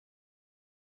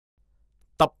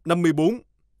Tập 54.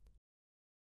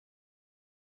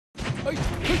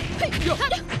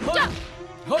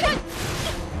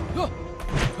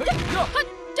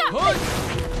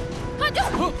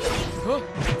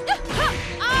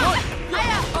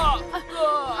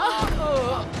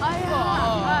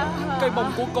 Cái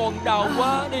mông của con đau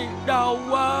quá đi, đau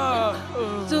quá.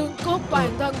 Xương cốt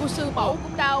toàn thân của sư mẫu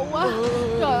cũng đau quá.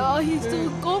 Trời ơi,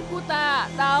 xương cốt của ta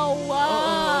đau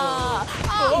quá.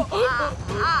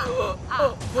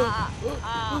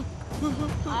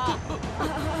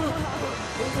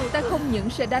 Ta không những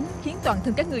sẽ đánh khiến toàn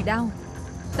thân các người đau,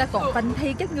 ta còn phanh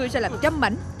thay các ngươi ra làm trăm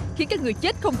mảnh, khiến các người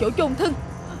chết không chỗ chôn thân.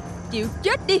 Chịu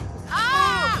chết đi.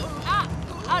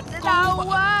 Đau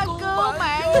quá, cứu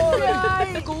mạng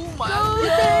ơi, Cứu mạng cứu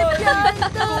tim ơi,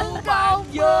 cứu công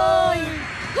ơi.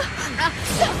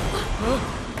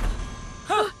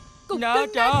 Cục Nà cưng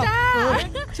trà. nà trà.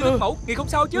 Sư thúc mẫu, Nghị không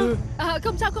sao chứ?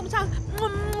 Không sao, không sao.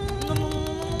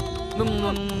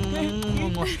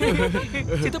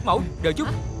 Sư thúc mẫu, đợi chút,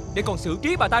 để còn xử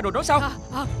trí bà ta rồi nói sao?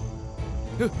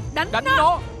 Đánh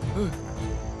nó.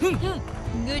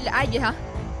 Ngươi là ai vậy hả?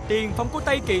 Tiền phong của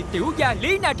Tây Kỳ tiểu gia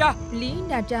Lý Na Tra. Lý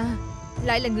Na Tra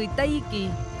lại là người Tây Kỳ?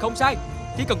 Không sai,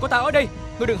 chỉ cần có ta ở đây,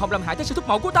 ngươi đừng hòng làm hại tới sư thúc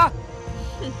mẫu của ta.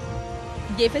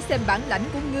 Vậy phải xem bản lãnh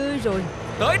của ngươi rồi.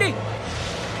 Tới đi.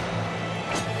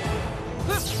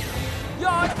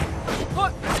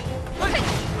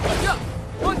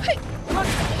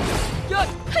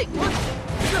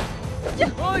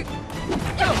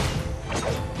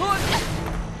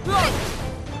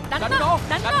 Đánh nó,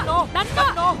 đánh nó, đánh nó, đánh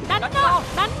nó, đánh nó,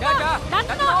 đánh nó, đánh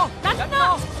nó, đánh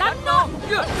nó, đánh nó,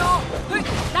 đánh nó.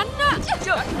 Đánh nó,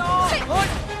 đánh nó,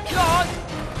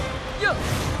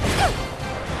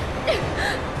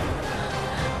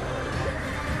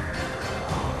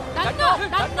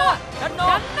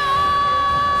 đánh nó.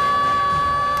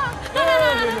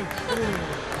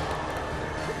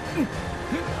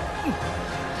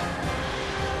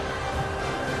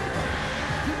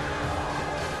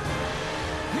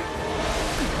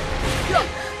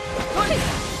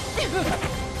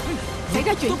 Xảy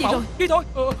ra chuyện gì rồi? Đi thôi.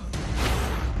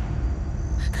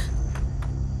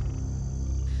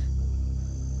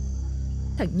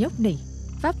 Thằng nhóc này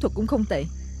pháp thuật cũng không tệ.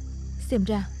 Xem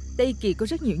ra Tây Kỳ có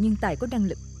rất nhiều nhân tài có năng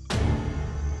lực.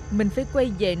 Mình phải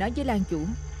quay về nói với Lan chủ,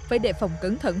 phải đề phòng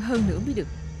cẩn thận hơn nữa mới được.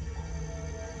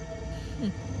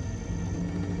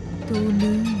 Thu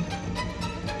nương,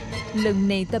 lần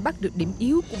này ta bắt được điểm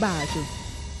yếu của bà rồi.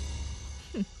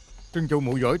 Trân Châu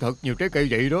muội giỏi thật, nhiều trái cây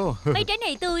vậy đó. Mấy trái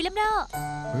này tươi lắm đó.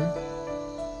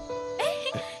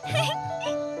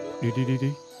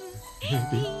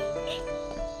 Đi.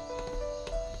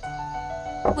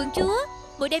 Quận chúa,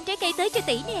 muội đem trái cây tới cho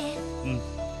tỷ nè.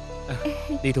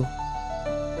 Đi thôi.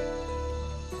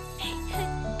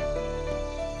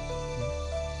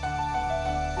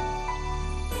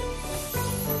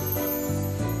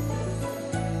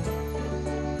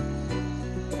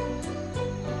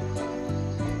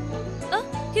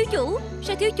 Thiếu chủ,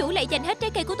 sao thiếu chủ lại dành hết trái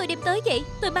cây của tôi đem tới vậy?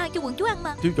 Tôi mang cho quận chúa ăn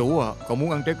mà. Thiếu chủ à, cậu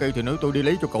muốn ăn trái cây thì nói tôi đi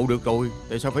lấy cho cậu được rồi.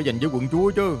 Tại sao phải dành với quận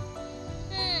chúa chứ?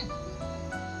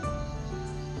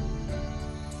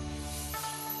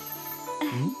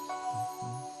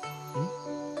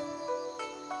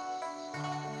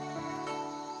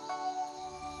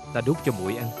 Ta đút cho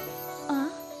muội ăn.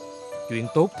 Chuyện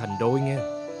tốt thành đôi nghe.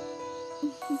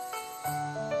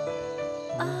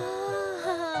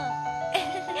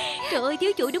 Trời ơi,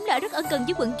 thiếu chủ đúng là rất ân cần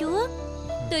với quận chúa.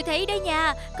 Tôi thấy đấy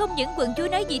nha, không những quận chúa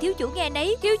nói gì thiếu chủ nghe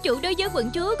nấy, thiếu chủ đối với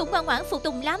quận chúa cũng ngoan ngoãn phục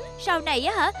tùng lắm. Sau này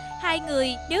á hả, hai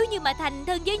người nếu như mà thành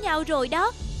thân với nhau rồi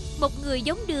đó, một người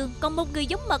giống đường, còn một người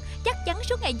giống mật, chắc chắn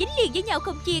suốt ngày dính liền với nhau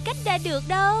không chia cách ra được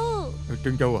đâu.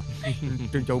 Trân Châu à,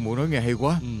 Trân Châu muội nói nghe hay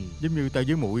quá. Giống như ta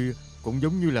với muội cũng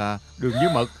giống như là đường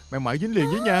với mật, mày mãi dính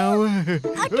liền với nhau.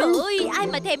 Trời ơi, ai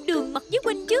mà thèm đường mật với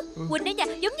huynh chứ. Huynh đấy nha,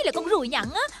 giống như là con ruồi nhặn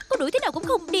á, có đuổi thế nào cũng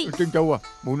không đi. Trân Châu à,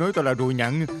 muội nói ta là ruồi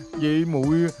nhặn, vậy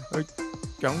muội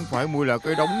chẳng phải muội là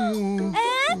cái đống.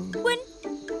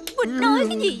 Huynh nói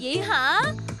cái gì vậy hả?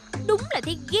 Đúng là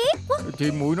thấy ghét quá.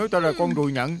 Thì muội nói ta là con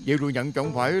ruồi nhặn, vậy ruồi nhặn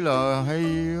chẳng phải là hay.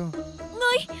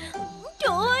 Ngươi,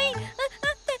 trời ơi,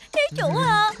 thiếu chủ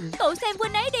à, cậu xem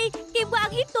huynh ấy đi, Kim qua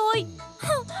ăn hiếp tôi.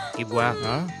 Kim Hoa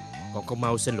Hả? còn không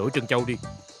mau xin lỗi Trân Châu đi.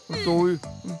 Tôi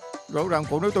rõ ràng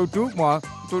cậu nói tôi trước mà,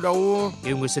 tôi đâu.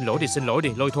 Kêu người xin lỗi thì xin lỗi đi,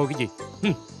 lôi thôi cái gì.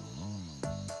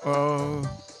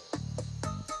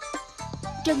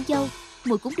 Trân Châu,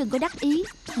 muội cũng đừng có đắc ý,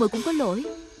 muội cũng có lỗi,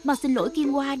 mau xin lỗi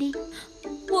Kim Hoa đi.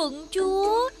 Quận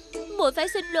chúa, muội phải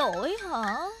xin lỗi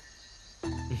hả?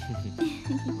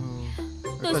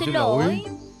 Tôi xin lỗi.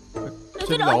 Tôi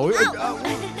xin lỗi.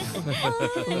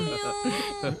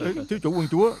 Thiếu chủ quân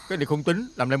chúa, cái này không tính,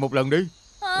 làm lại một lần đi.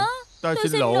 Hả? Ta Tôi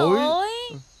xin lỗi.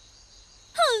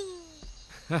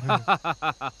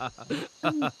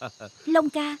 Long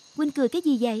ca, huynh cười cái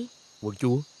gì vậy? Quận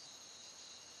chúa,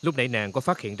 lúc nãy nàng có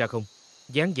phát hiện ra không?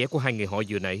 Dáng vẻ của hai người họ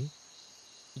vừa nãy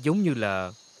giống như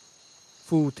là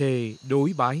phu thê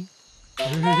đối bái.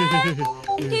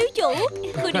 Thiếu chủ,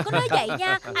 người đừng có nói vậy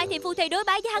nha. Ai thì phu thê đối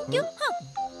bái với hắn chứ.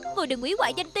 Người đừng hủy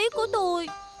hoại danh tiếng của tôi.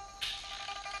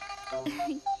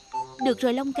 Được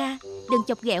rồi Long ca, đừng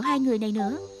chọc ghẹo hai người này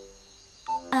nữa.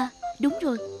 À đúng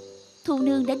rồi, Thu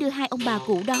nương đã đưa hai ông bà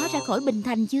cụ đó ra khỏi Bình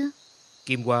Thành chưa?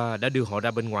 Kim Hoa đã đưa họ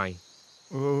ra bên ngoài.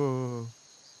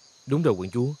 Đúng rồi quận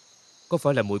chúa. Có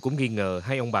phải là muội cũng nghi ngờ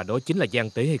hai ông bà đó chính là gian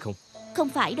tế hay không? Không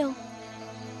phải đâu.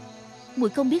 Muội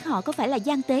không biết họ có phải là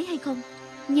gian tế hay không,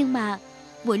 nhưng mà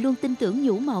muội luôn tin tưởng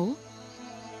nhũ mẫu.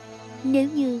 Nếu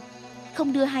như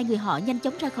không đưa hai người họ nhanh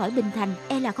chóng ra khỏi Bình Thành,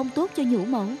 e là không tốt cho nhũ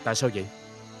mẫu. Tại sao vậy?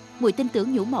 Muội tin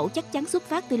tưởng nhũ mẫu chắc chắn xuất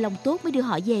phát từ lòng tốt mới đưa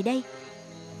họ về đây.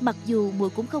 Mặc dù muội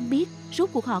cũng không biết rốt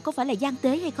cuộc họ có phải là gian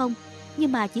tế hay không,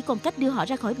 nhưng mà chỉ còn cách đưa họ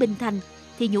ra khỏi Bình Thành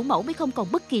thì nhũ mẫu mới không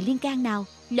còn bất kỳ liên can nào.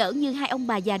 Lỡ như hai ông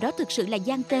bà già đó thực sự là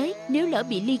gian tế, nếu lỡ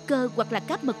bị ly cơ hoặc là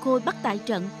cáp mật khôi bắt tại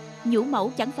trận, nhũ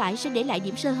mẫu chẳng phải sẽ để lại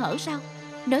điểm sơ hở sao?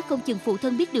 Nói không chừng phụ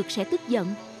thân biết được sẽ tức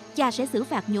giận, cha sẽ xử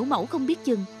phạt nhũ mẫu không biết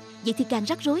chừng. Vậy thì càng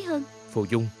rắc rối hơn. Phù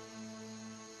Dung,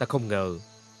 ta không ngờ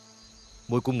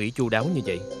muội cũng nghĩ chu đáo như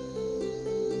vậy.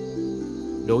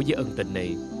 Đối với ân tình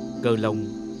này, Cơ Long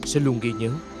sẽ luôn ghi nhớ.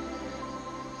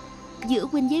 Giữa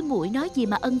huynh với muội nói gì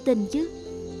mà ân tình chứ?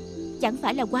 Chẳng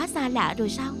phải là quá xa lạ rồi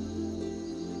sao?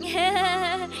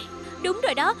 Đúng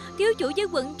rồi đó, thiếu chủ với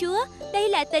quận chúa, đây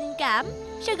là tình cảm,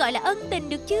 sao gọi là ân tình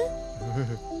được chứ?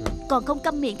 Còn không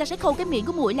câm miệng ta sẽ khâu cái miệng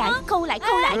của muội lại. Khâu lại nè.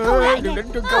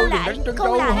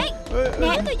 Khâu lại.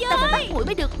 Nè, ta phải bắt muội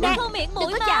mới được nè. Khâu miệng muội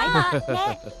mà. Đừng có chạy mà.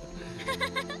 Nè.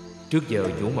 Trước giờ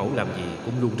nhũ mẫu làm gì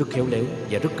cũng luôn rất khéo léo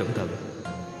và rất cẩn thận.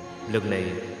 Lần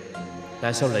này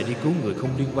tại sao lại đi cứu người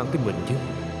không liên quan tới mình chứ?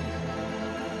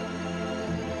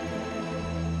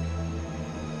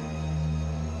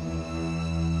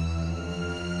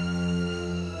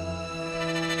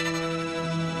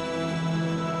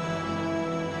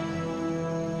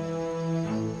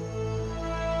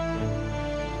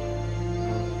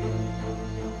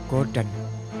 Có tranh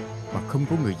mà không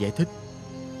có người giải thích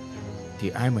thì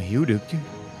ai mà hiểu được chứ.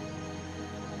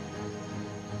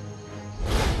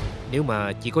 Nếu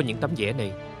mà chỉ có những tấm vẽ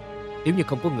này, nếu như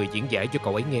không có người diễn giải cho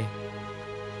cậu ấy nghe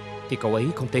thì cậu ấy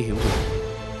không thể hiểu được.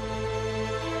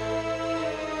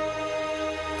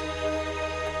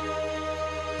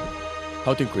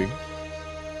 Hảo Thiên Quyển.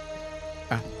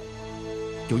 À,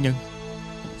 chủ nhân.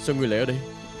 Sao ngươi lại ở đây?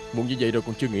 Muộn như vậy rồi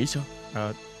còn chưa nghỉ sao?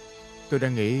 Tôi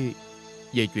đang nghĩ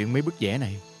về chuyện mấy bức vẽ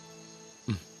này.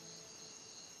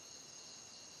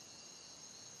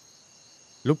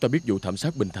 Lúc ta biết vụ thảm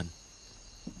sát Bình Thành,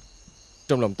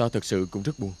 trong lòng ta thật sự cũng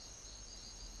rất buồn.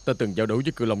 Ta từng giao đấu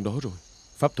với Cự Long đó rồi.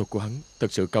 Pháp thuật của hắn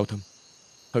thật sự cao thâm.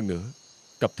 Hơn nữa,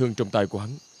 cặp thương trong tay của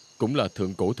hắn cũng là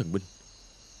thượng cổ thần binh.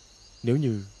 Nếu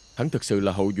như hắn thật sự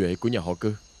là hậu duệ của nhà họ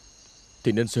Cơ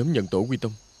thì nên sớm nhận tổ quy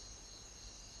tông.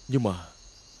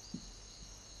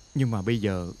 Nhưng mà bây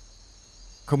giờ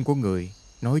không có người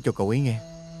nói cho cậu ấy nghe.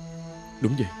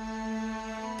 Đúng vậy.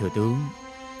 Thừa tướng,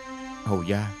 hầu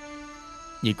gia,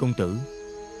 nhị công tử,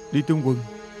 Lý tướng quân,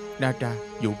 Đa Tra,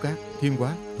 Vũ Cát, Thiên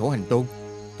Hóa, Thổ Hành Tôn,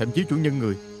 thậm chí chủ nhân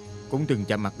người cũng từng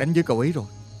chạm mặt đánh với cậu ấy rồi.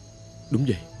 Đúng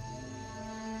vậy.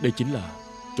 Đây chính là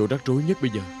chỗ rắc rối nhất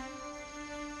bây giờ.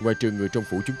 Ngoài trừ người trong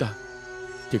phủ chúng ta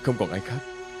thì không còn ai khác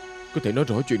có thể nói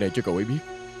rõ chuyện này cho cậu ấy biết.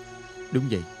 Đúng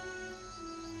vậy.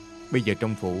 Bây giờ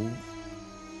trong phủ,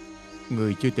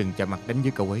 người chưa từng chạm mặt đánh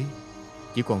với cậu ấy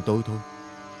chỉ còn tôi thôi.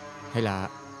 Hay là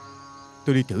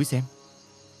tôi đi thử xem?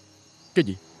 Cái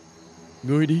gì?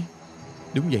 Ngươi đi?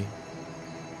 Đúng vậy.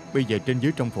 Bây giờ trên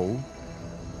dưới trong phủ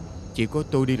chỉ có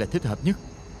tôi đi là thích hợp nhất.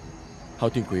 Hạo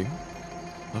Thiên Quyển,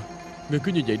 ngươi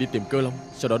cứ như vậy đi tìm Cơ Long,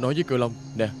 sau đó nói với Cơ Long: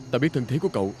 nè, ta biết thân thế của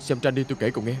cậu, xem tranh đi, tôi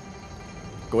kể cậu nghe.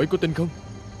 Cậu ấy có tin không?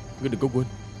 Ngươi đừng có quên,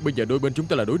 bây giờ đôi bên chúng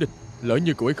ta là đối địch. Lỡ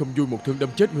như cậu ấy không vui một thương đâm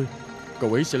chết ngươi,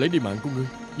 cậu ấy sẽ lấy đi mạng của ngươi.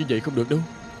 Như vậy không được đâu.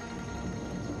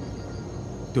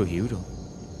 Tôi hiểu rồi.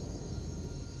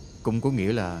 Cũng có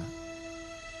nghĩa là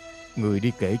người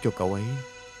đi kể cho cậu ấy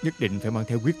nhất định phải mang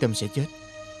theo quyết tâm sẽ chết.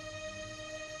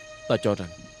 Ta cho rằng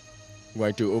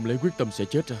ngoại trừ ôm lấy quyết tâm sẽ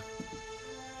chết ra,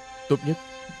 tốt nhất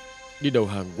đi đầu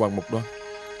hàng Hoàng Mộc Đoan,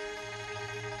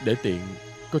 để tiện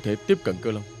có thể tiếp cận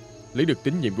Cơ Long, lấy được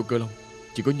tín nhiệm của Cơ Long.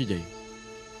 Chỉ có như vậy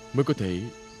mới có thể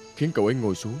khiến cậu ấy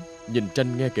ngồi xuống nhìn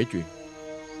tranh nghe kể chuyện.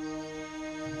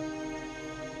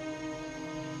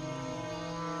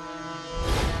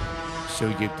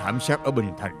 sự việc thảm sát ở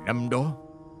Bình Thành năm đó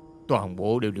toàn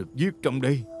bộ đều được viết trong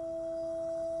đây.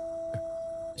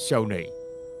 Sau này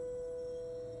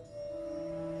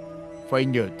phải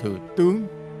nhờ thừa tướng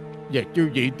và chư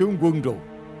vị tướng quân rồi.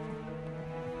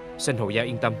 Xin hầu gia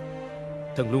yên tâm,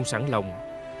 thần luôn sẵn lòng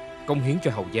cống hiến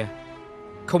cho hầu gia,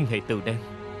 không hề từ nan.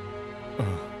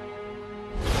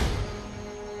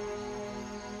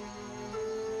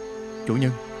 Chủ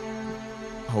nhân,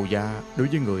 hầu gia đối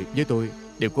với người với tôi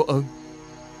đều có ơn.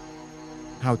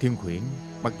 Hao Thiên Khuyển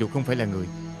mặc dù không phải là người,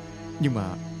 nhưng mà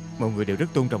mọi người đều rất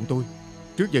tôn trọng tôi.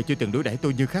 Trước giờ chưa từng đối đãi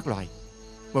tôi như khác loài.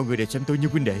 Mọi người đều xem tôi như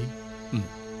huynh đệ.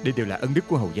 Đây đều là ân đức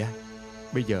của hầu gia.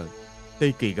 Bây giờ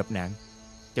Tây Kỳ gặp nạn,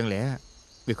 chẳng lẽ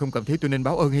người không cảm thấy tôi nên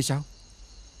báo ơn hay sao?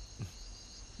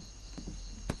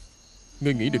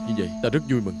 Ngươi nghĩ được như vậy ta rất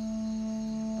vui mừng.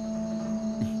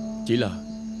 Chỉ là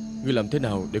ngươi làm thế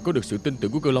nào để có được sự tin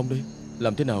tưởng của Cơ Long đây?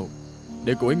 Làm thế nào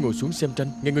để cậu ấy ngồi xuống xem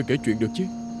tranh, nghe ngươi kể chuyện được chứ?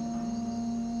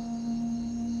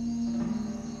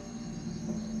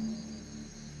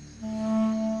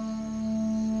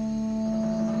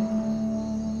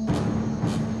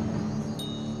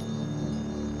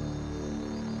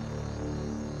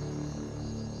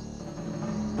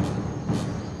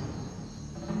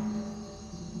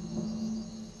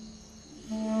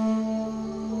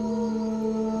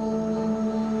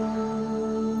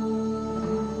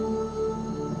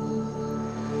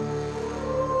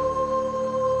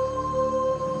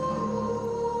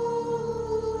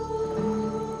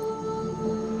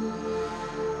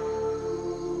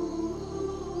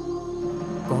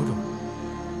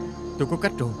 Tôi có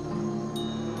cách rồi.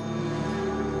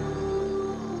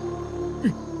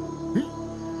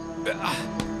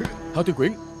 Hao Thiên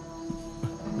Khuyển,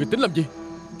 ngươi tính làm gì?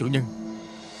 Chủ nhân,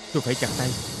 tôi phải chặt tay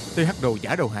tới hắc đầu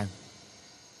giả đầu hàng.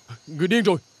 Ngươi điên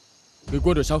rồi. Ngươi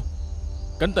quên rồi sao?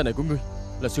 Cánh tay này của ngươi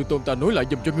là sư tôn ta nối lại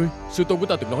giùm cho ngươi. Sư tôn của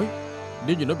ta từng nói,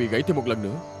 nếu như nó bị gãy thêm một lần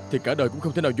nữa thì cả đời cũng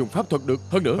không thể nào dùng pháp thuật được.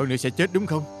 Hơn nữa sẽ chết, đúng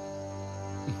không?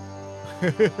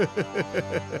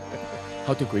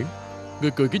 Hao Thiên Khuyển,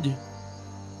 ngươi cười cái gì?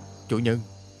 Chủ nhân,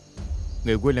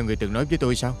 người quên là người từng nói với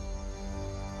tôi sao?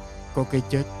 Có cái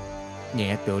chết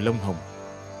nhẹ tựa lông hồng,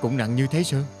 cũng nặng như Thái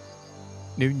Sơn.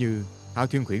 Nếu như Hao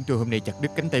Thiên Khuyển tôi hôm nay chặt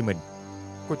đứt cánh tay mình,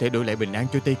 có thể đổi lại bình an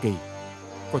cho Tây Kỳ,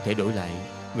 có thể đổi lại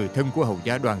người thân của hầu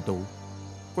gia đoàn tụ,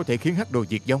 có thể khiến hắc đồ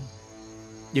diệt vong.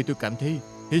 Vậy tôi cảm thấy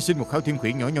hy sinh một Hao Thiên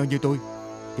Khuyển nhỏ nhoi như tôi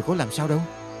thì có làm sao đâu.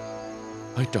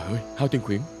 Ôi trời ơi, Hao Thiên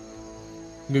Khuyển,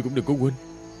 ngươi cũng đừng có quên,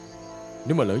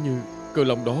 nếu mà lỡ như Cơ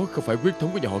Long đó không phải huyết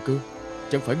thống của nhà họ Cơ,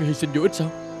 chẳng phải ngươi hy sinh vô ích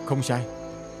sao? Không sai,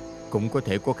 cũng có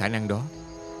thể có khả năng đó.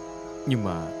 Nhưng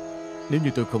mà nếu như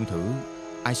tôi không thử,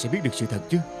 ai sẽ biết được sự thật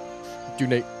chứ? Chuyện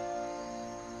này...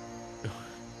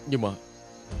 Nhưng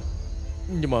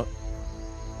mà...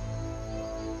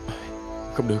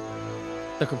 Không được,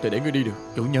 ta không thể để ngươi đi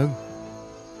được. Chủ nhân,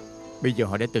 bây giờ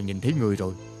họ đã từng nhìn thấy người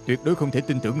rồi, tuyệt đối không thể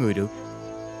tin tưởng người được.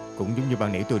 Cũng giống như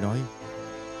ban nãy tôi nói,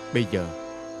 bây giờ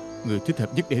người thích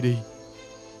hợp nhất để đi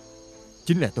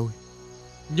chính là tôi.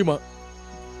 Nhưng mà...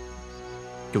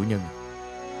 Chủ nhân,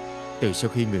 từ sau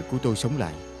khi người của tôi sống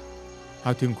lại,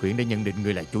 Hao Thiên Khuyển đã nhận định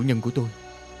người là chủ nhân của tôi.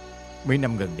 Mấy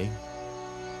năm gần đây,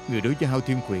 người đối với Hao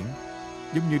Thiên Khuyển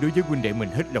giống như đối với huynh đệ mình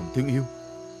hết lòng thương yêu.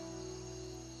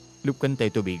 Lúc cánh tay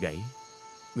tôi bị gãy,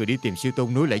 người đi tìm sư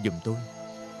tôn nối lại giùm tôi.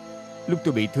 Lúc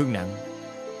tôi bị thương nặng,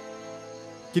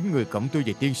 chính người cõng tôi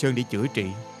về Tiên Sơn để chữa trị.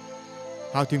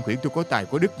 Hao Thiên Khuyển tôi có tài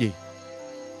có đức gì,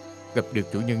 gặp được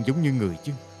chủ nhân giống như người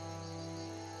chứ.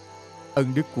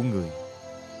 Ân đức của người,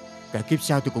 cả kiếp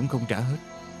sau tôi cũng không trả hết.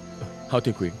 Hao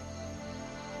Thiên Khuyển,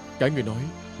 cái người nói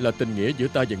là tình nghĩa giữa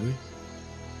ta và ngươi,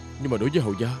 nhưng mà đối với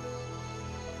hầu gia,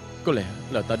 có lẽ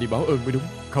là ta đi báo ơn mới đúng.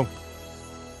 Không,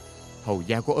 hầu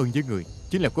gia có ơn với người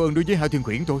chính là có ơn đối với Hao Thiên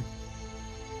Khuyển tôi.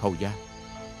 Hầu gia,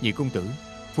 nhị công tử,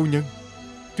 phu nhân,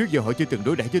 trước giờ họ chưa từng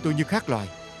đối đãi với tôi như khác loài,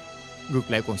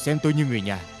 ngược lại còn xem tôi như người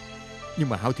nhà. Nhưng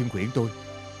mà Hao Thiên Khuyển tôi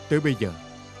tới bây giờ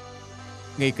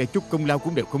ngay cả chút công lao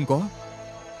cũng đều không có.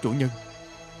 Chủ nhân,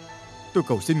 tôi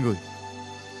cầu xin người,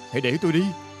 hãy để tôi đi.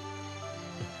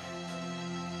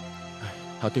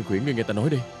 Hao Thiên Khuyển, ngươi nghe ta nói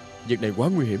đây, việc này quá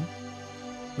nguy hiểm,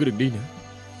 ngươi đừng đi nữa.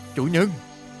 Chủ nhân,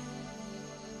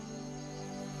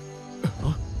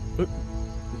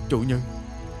 chủ nhân,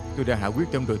 tôi đã hạ quyết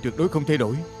tâm rồi, tuyệt đối không thay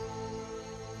đổi.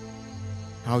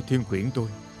 Hao Thiên Khuyển tôi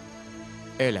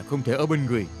e là không thể ở bên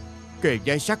người kề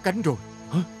vai sát cánh rồi.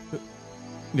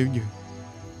 Nếu như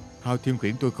Hao Thiên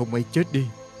Khuyển tôi không may chết đi,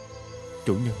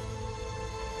 chủ nhân,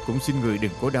 cũng xin người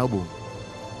đừng có đau buồn.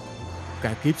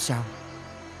 Cả kiếp sau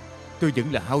tôi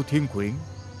vẫn là Hao Thiên Khuyển.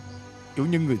 Chủ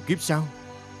nhân người kiếp sau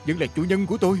vẫn là chủ nhân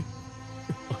của tôi.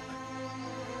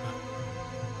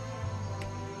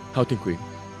 Hao Thiên Khuyển,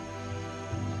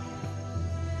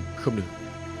 Không được.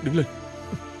 Đứng lên.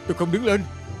 Tôi không đứng lên.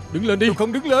 Đứng lên đi. Tôi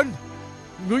không đứng lên.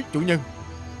 Ngươi. Chủ nhân,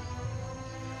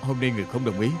 hôm nay người không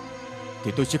đồng ý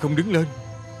thì tôi sẽ không đứng lên.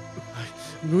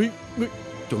 Ngươi.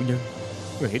 Chủ nhân,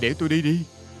 người hãy để tôi đi đi.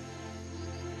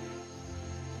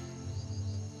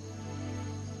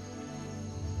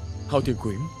 Hao Thiên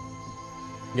Quyển,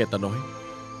 nghe ta nói,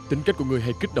 tính cách của ngươi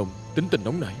hay kích động, tính tình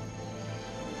nóng nảy.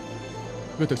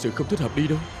 Ngươi thật sự không thích hợp đi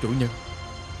đâu. Chủ nhân,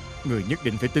 người nhất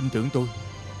định phải tin tưởng tôi.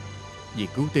 Vì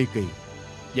cứu Tây Kỳ,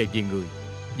 và vì người,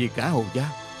 vì cả Hầu gia,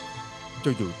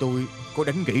 cho dù tôi có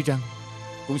đánh gãy răng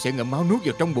cũng sẽ ngậm máu nuốt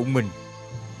vào trong bụng mình.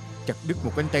 Chặt đứt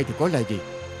một cánh tay thì có là gì,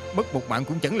 mất một mạng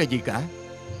cũng chẳng là gì cả.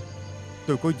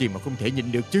 Tôi có gì mà không thể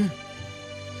nhịn được chứ.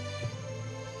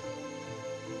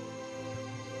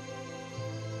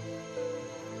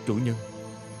 Chủ nhân,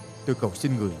 tôi cầu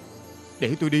xin người,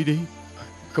 để tôi đi đi.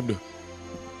 Không được.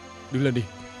 Đứng lên đi.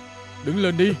 Đứng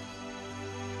lên đi.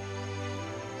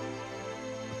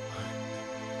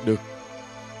 Được.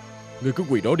 Ngươi cứ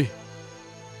quỳ đó đi.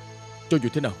 Cho dù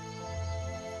thế nào,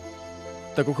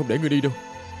 ta cũng không để ngươi đi đâu.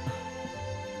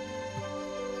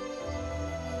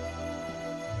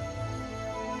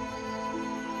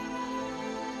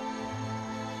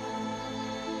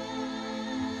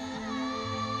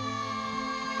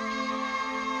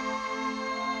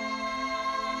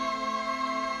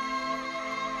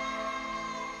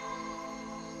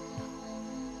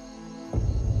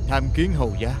 Tham kiến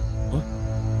hầu gia. Hả?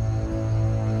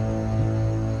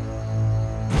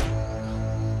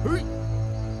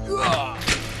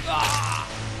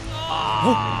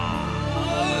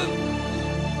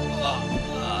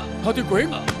 Hao Thiên Quyển.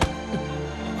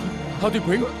 Hao Thiên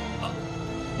Quyển.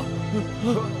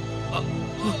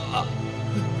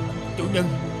 Chủ nhân,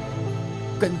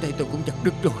 cánh tay tôi cũng chặt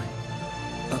đứt rồi.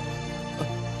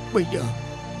 Bây giờ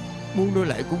muốn nói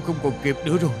lại cũng không còn kịp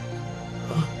nữa rồi.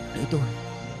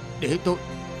 Để tôi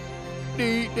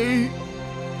đi đi.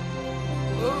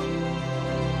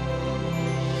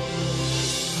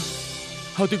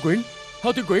 Hao Thiên Quyển.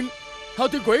 Hao Thiên Quyển. Hao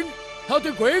Thiên Quyển. Hao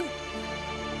Thiên Quyển.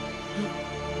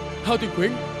 Hao Thiên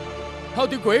Quyển. Hao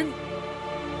Thiên Quyển.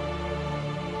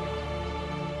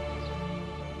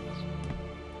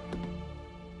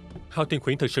 Hao Thiên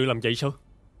Quyển thực sự làm vậy sao?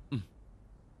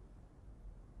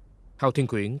 Hao Thiên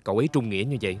Quyển, cậu ấy trung nghĩa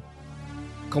như vậy,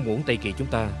 không muốn Tây Kỳ chúng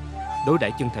ta đối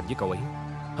đãi chân thành với cậu ấy.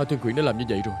 Hao Thiên Quyển đã làm như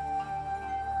vậy rồi.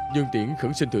 Dương Tiễn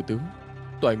khẩn xin thừa tướng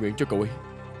toại nguyện cho cậu ấy.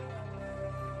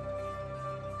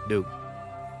 Được.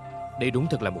 Đây đúng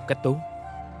thật là một cách tốt.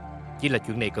 Chỉ là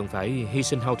chuyện này cần phải hy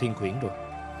sinh Hao Thiên Quyển rồi.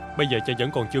 Bây giờ cha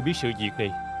vẫn còn chưa biết sự việc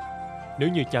này. Nếu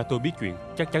như cha tôi biết chuyện,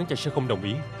 chắc chắn cha sẽ không đồng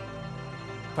ý.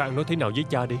 Phan nói thế nào với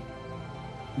cha đi.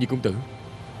 Nhị công tử,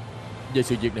 về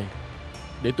sự việc này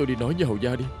để tôi đi nói với hầu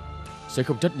gia đi. Sẽ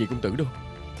không trách nhị công tử đâu.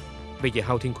 Bây giờ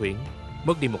Hao Thiên Quyển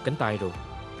mất đi một cánh tay rồi.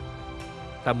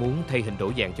 Ta muốn thay hình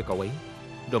đổi dạng cho cậu ấy,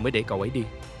 rồi mới để cậu ấy đi.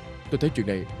 Tôi thấy chuyện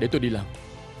này để tôi đi làm.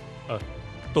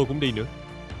 Tôi cũng đi nữa.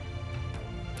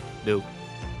 Được.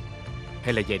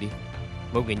 Hay là về đi.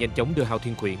 Mọi người nhanh chóng đưa Hao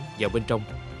Thiên Quyển vào bên trong,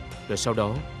 rồi sau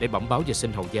đó để bẩm báo và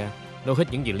xin hầu gia nói hết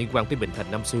những gì liên quan tới Bình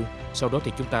Thành năm xưa. Sau đó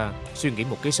thì chúng ta suy nghĩ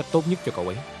một kế sách tốt nhất cho cậu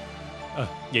ấy.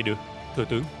 Vậy được. Thừa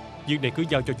tướng, việc này cứ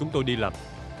giao cho chúng tôi đi làm.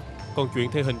 Còn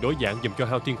chuyện thay hình đổi dạng dùm cho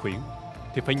Hao Thiên Quyển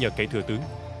thì phải nhờ cậy thừa tướng.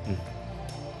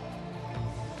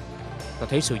 Ta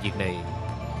thấy sự việc này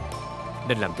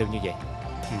nên làm theo như vậy.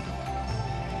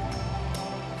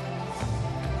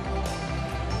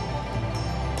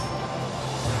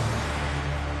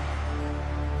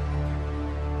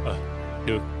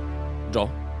 Được. Rõ.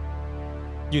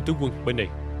 Dương tướng quân bên này.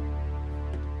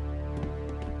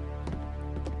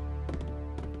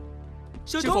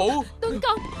 Sư phụ. Tướng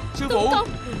công. Sư Tướng phụ. công.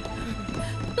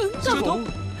 Tướng Sư công.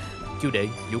 phụ. Chú đệ,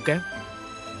 Vũ Cát,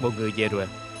 mọi người về rồi à?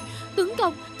 Tướng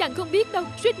công, chàng không biết đâu,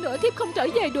 suýt nữa thiếp không trở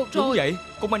về được rồi. Đúng vậy,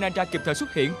 con Manandra kịp thời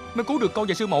xuất hiện mới cứu được con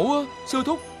và sư mẫu á. Sư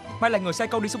thúc, mai là người sai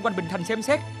con đi xung quanh Bình Thành xem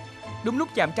xét. Đúng lúc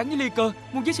chạm trán với Ly Cơ,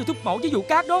 muốn giết sư thúc mẫu với Vũ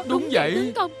Cát đó. Đúng vậy.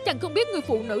 Tướng công, chàng không biết người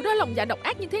phụ nữ đó lòng dạ độc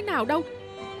ác như thế nào đâu.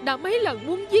 Đã mấy lần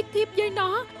muốn giết thiếp với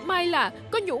nó. May là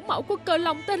có nhũ mẫu của Cơ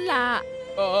Long tên là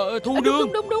Thu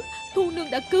Nương. Đúng. Thu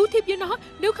Nương đã cứu thiếp với nó.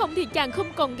 Nếu không thì chàng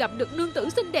không còn gặp được nương tử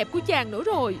xinh đẹp của chàng nữa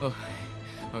rồi.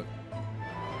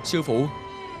 Sư phụ,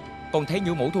 con thấy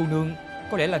nhũ mẫu Thu Nương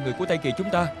có lẽ là người của Tây Kỳ chúng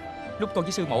ta. Lúc con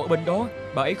với sư mẫu ở bên đó,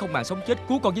 bà ấy không màng sống chết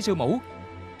cứu con với sư mẫu.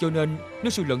 Cho nên nếu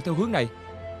suy luận theo hướng này,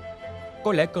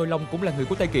 có lẽ Cơ Long cũng là người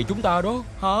của Tây Kỳ chúng ta đó.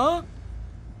 Hả?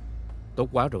 Tốt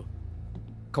quá rồi.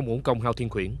 Không uổng công Hao Thiên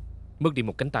Quyển mất đi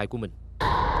một cánh tay của mình.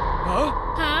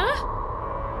 Hả?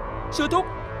 Sư thúc,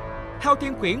 Hao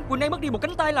Thiên Quyển vừa nay mất đi một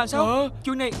cánh tay là sao?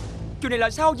 Chuyện này là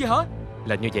sao vậy hả?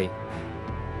 Là như vậy.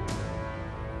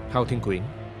 Hao Thiên Quyển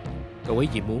Cậu ấy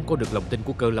vì muốn có được lòng tin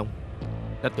của Cơ Long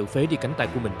đã tự phế đi cánh tay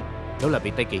của mình. Đó là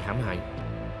bị Tây Kỳ hãm hại.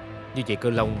 Như vậy Cơ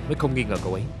Long mới không nghi ngờ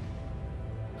cậu ấy.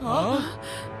 Hả?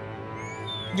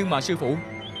 Nhưng mà sư phụ,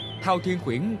 Hao Thiên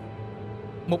Quyển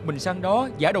một mình sang đó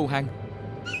giả đầu hàng.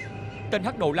 Tên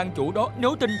hắc đồ lăng chủ đó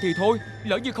nếu tin thì thôi,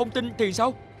 lỡ như không tin thì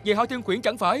sao? Vậy Hao Thiên Quyển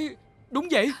chẳng phải... Đúng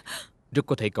vậy. Rất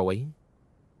có thể cậu ấy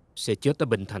sẽ chết ở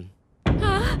Bình Thành.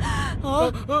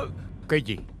 Cái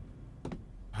gì?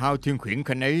 Hao Thiên Quyển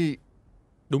khanh ấy...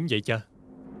 Đúng vậy cha.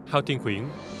 Hao Thiên Quyển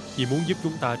vì muốn giúp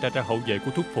chúng ta ra hậu vệ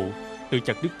của thúc phụ, tự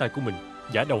chặt đứt tay của mình,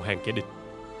 giả đầu hàng kẻ địch.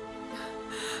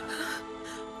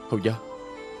 Hầu gia,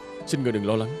 xin người đừng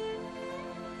lo lắng.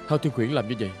 Hao Thiên Quyển làm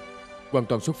như vậy hoàn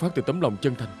toàn xuất phát từ tấm lòng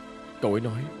chân thành. Cậu ấy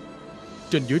nói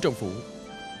trên dưới trong phủ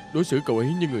đối xử cậu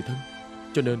ấy như người thân,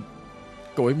 cho nên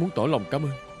cậu ấy muốn tỏ lòng cảm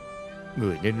ơn.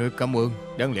 Người nên nói cảm ơn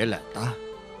đáng lẽ là ta.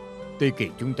 Tây Kỳ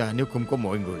chúng ta nếu không có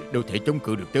mọi người đâu thể chống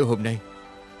cự được tới hôm nay.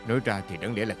 Nói ra thì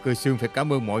đáng lẽ là Cơ Xương phải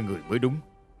cảm ơn mọi người mới đúng.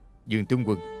 Dương tướng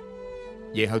quân,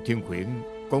 vậy Hao Thiên Quyển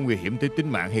có nguy hiểm tới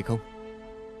tính mạng hay không?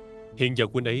 Hiện giờ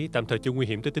quân ấy tạm thời chưa nguy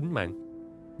hiểm tới tính mạng,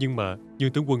 nhưng mà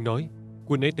Dương tướng quân nói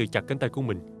quân ấy tự chặt cánh tay của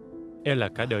mình, e là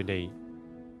cả đời này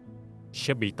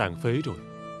sẽ bị tàn phế rồi.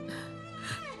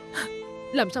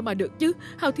 Làm sao mà được chứ?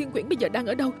 Hao Thiên Quyển bây giờ đang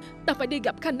ở đâu? Ta phải đi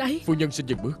gặp khanh ấy. Phu nhân xin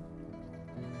dừng bước.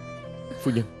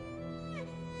 Phu nhân,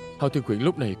 Hao Thiên Quyển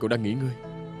lúc này cậu đang nghỉ ngơi.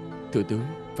 Thừa tướng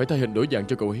phải thay hình đổi dạng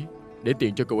cho cậu ấy, để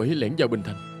tiện cho cậu ấy lẻn vào Bình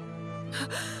Thành.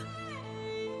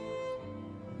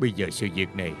 Bây giờ sự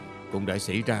việc này cũng đã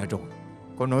xảy ra rồi,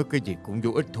 có nói cái gì cũng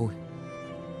vô ích thôi.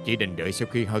 Chỉ đành đợi sau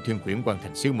khi Hao Thiên Quyển hoàn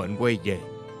thành sứ mệnh quay về,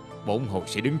 bổn hầu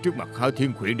sẽ đứng trước mặt Hao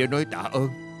Thiên Quyển để nói tạ ơn.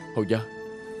 Hầu gia,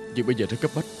 việc bây giờ rất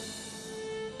cấp bách.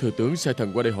 Thừa tướng sai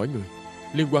thần qua đây hỏi người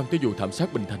liên quan tới vụ thảm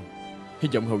sát Bình Thành. Hy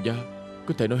vọng hầu gia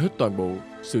có thể nói hết toàn bộ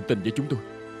sự tình với chúng tôi.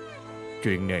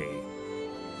 Chuyện này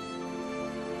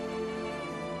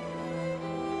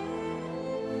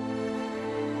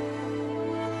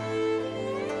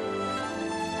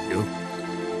được.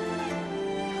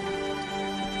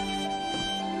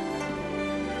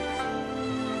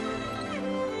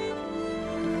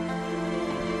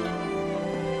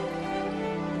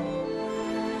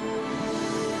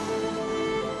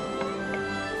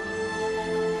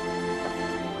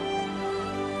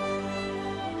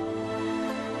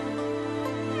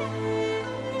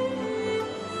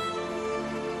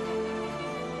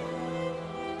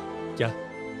 Cha,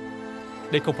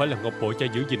 đây không phải là ngọc bội cha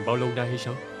giữ gìn bao lâu nay hay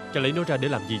sao? Cha lấy nó ra để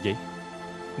làm gì vậy?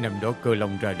 Năm đó Cơ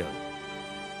Long ra đời,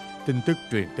 tin tức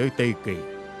truyền tới Tây Kỳ,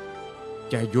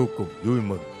 cha vô cùng vui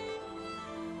mừng,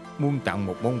 muốn tặng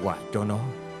một món quà cho nó.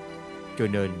 Cho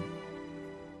nên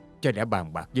cha đã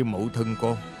bàn bạc với mẫu thân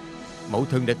con. Mẫu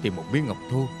thân đã tìm một miếng ngọc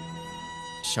thô,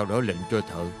 sau đó lệnh cho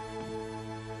thợ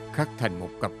khắc thành một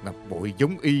cặp ngọc bội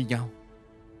giống y nhau.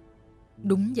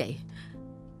 Đúng vậy.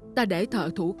 Ta để thợ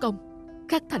thủ công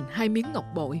khắc thành 2 miếng ngọc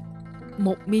bội.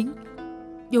 Một miếng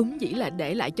vốn dĩ là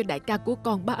để lại cho đại ca của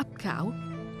con Bá Ấp Khảo,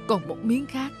 còn một miếng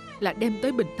khác là đem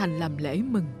tới Bình Thành làm lễ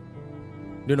mừng.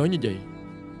 Nếu nói như vậy,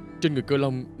 trên người Cơ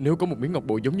Long nếu có một miếng ngọc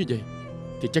bội giống như vậy,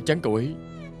 thì chắc chắn cậu ấy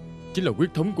chính là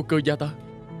huyết thống của Cơ gia ta.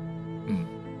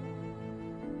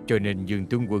 Cho nên Dương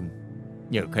tướng quân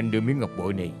nhờ khanh đưa miếng ngọc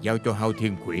bội này giao cho Hao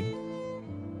Thiên Quyển,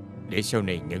 để sau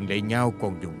này nhận lại nhau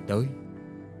còn dùng tới.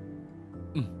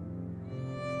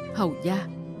 Hầu gia,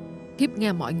 thiếp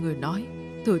nghe mọi người nói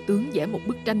thừa tướng vẽ một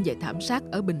bức tranh về thảm sát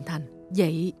ở Bình Thành.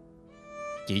 Vậy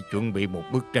Chỉ chuẩn bị một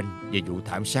bức tranh về vụ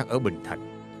thảm sát ở Bình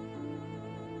Thành.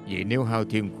 Vậy nếu Hao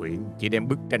Thiên Quyển chỉ đem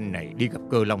bức tranh này đi gặp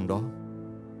Cơ Long đó,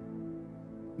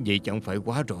 vậy chẳng phải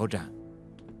quá rõ ràng?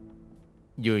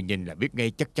 Vừa nhìn là biết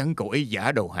ngay chắc chắn cậu ấy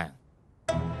giả đầu hàng.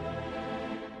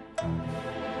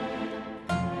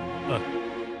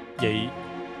 Vậy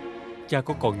cha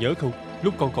có còn nhớ không?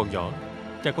 Lúc con còn nhỏ,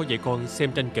 cha có dạy con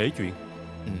xem tranh kể chuyện.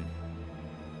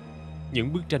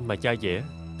 Những bức tranh mà cha vẽ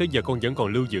tới giờ con vẫn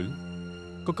còn lưu giữ.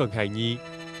 Có cần hài nhi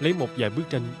lấy một vài bức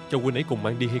tranh cho huynh ấy cùng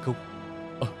mang đi hay không?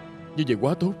 Như vậy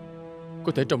quá tốt.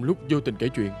 Có thể trong lúc vô tình kể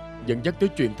chuyện dẫn dắt tới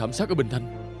chuyện thảm sát ở Bình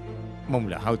Thành. Mong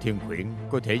là Hao Thiên Quyển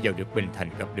có thể vào được Bình Thành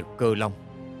gặp được Cơ Long.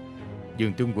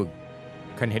 Dương tướng quân,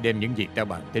 khanh hãy đem những gì ta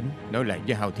bàn tính nói lại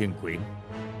với Hao Thiên Quyển.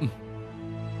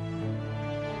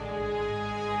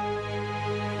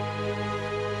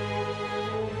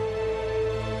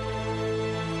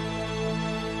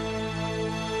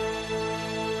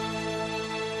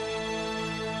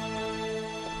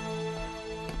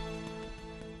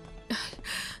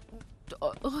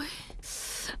 Trời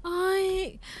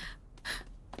ơi,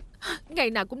 ngày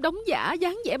nào cũng đóng giả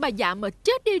dáng vẻ bà già mà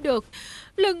chết đi được.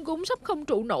 Lưng cũng sắp không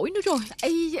trụ nổi nữa rồi.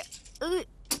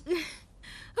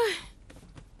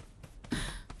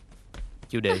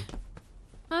 Chiêu đệ,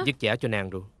 Vất vả cho nàng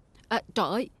rồi. Trời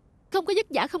ơi, không có vất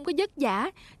vả, không có vất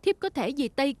vả. Thiếp có thể vì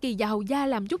Tây Kỳ và Hầu gia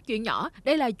làm chút chuyện nhỏ.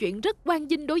 Đây là chuyện rất oan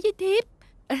vinh đối với thiếp.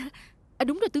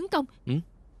 Đúng rồi tướng công.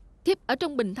 Thiếp ở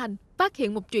trong Bình Thành phát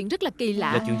hiện một chuyện rất là kỳ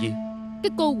lạ. Là chuyện gì? Cái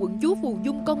cô quận chúa Phù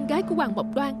Dung, con gái của Hoàng Bộc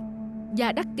Đoan,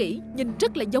 và Đắc Kỷ nhìn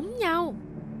rất là giống nhau.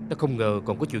 Ta không ngờ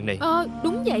còn có chuyện này.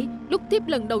 Đúng vậy. Lúc thiếp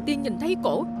lần đầu tiên nhìn thấy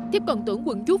cổ, thiếp còn tưởng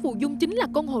quận chúa Phù Dung chính là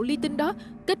con hồ ly tinh đó.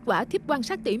 Kết quả thiếp quan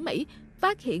sát tỉ mỉ,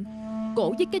 phát hiện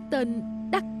cổ với cái tên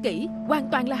Đắc Kỷ hoàn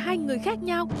toàn là hai người khác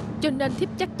nhau. Cho nên thiếp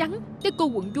chắc chắn cái cô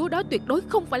quận chúa đó tuyệt đối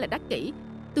không phải là Đắc Kỷ.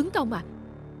 Tướng công à,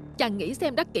 chàng nghĩ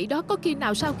xem Đắc Kỷ đó có khi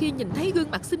nào sau khi nhìn thấy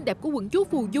gương mặt xinh đẹp của quận chúa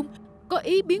Phù Dung có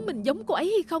ý biến mình giống cô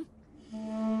ấy hay không?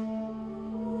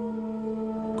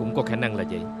 Cũng có khả năng là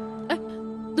vậy.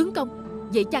 Tướng công,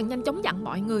 vậy chàng nhanh chóng dặn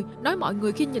mọi người, nói mọi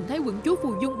người khi nhìn thấy quận chúa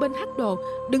Phù Dung bên hắc đồ,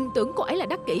 đừng tưởng cô ấy là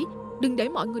Đắc Kỷ, đừng để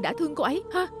mọi người đả thương cô ấy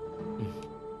ha.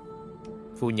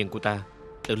 Phu nhân của ta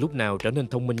từ lúc nào trở nên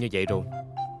thông minh như vậy rồi?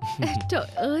 Trời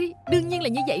ơi, đương nhiên là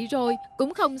như vậy rồi.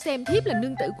 Cũng không xem thiếp là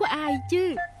nương tử của ai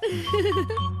chứ.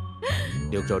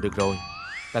 Được rồi,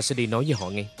 ta sẽ đi nói với họ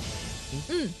ngay.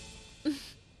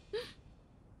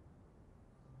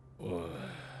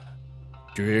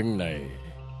 Chuyện này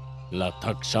là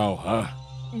thật sao hả?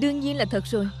 Đương nhiên là thật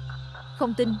rồi.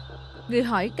 Không tin, người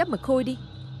hỏi Cáp Mật Khôi đi.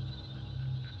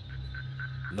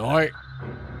 Nói.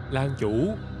 Lan chủ,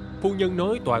 phu nhân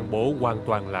nói toàn bộ hoàn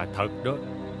toàn là thật đó.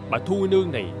 Bà Thu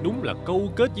Nương này đúng là câu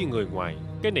kết với người ngoài.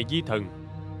 Cái này di thần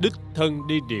đích thân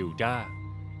đi điều tra.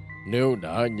 Nếu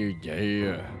đã như vậy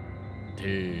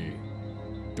thì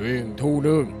truyền Thu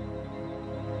Nương,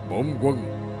 bổn quân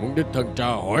muốn đích thân tra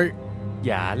hỏi.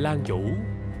 Dạ Lan chủ.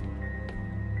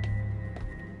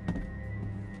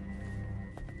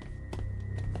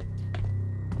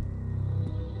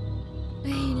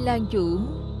 Lan chủ,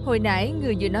 hồi nãy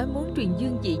người vừa nói muốn truyền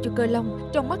dương vị cho Cơ Long.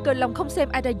 Trong mắt Cơ Long không xem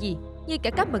ai ra gì, ngay cả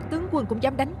Cáp Mật tướng quân cũng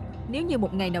dám đánh. Nếu như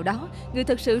một ngày nào đó người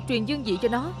thật sự truyền dương vị cho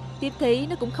nó, tiếp thế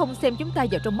nó cũng không xem chúng ta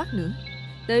vào trong mắt nữa.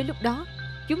 Tới lúc đó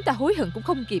chúng ta hối hận cũng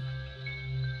không kịp.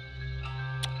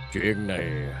 Chuyện này...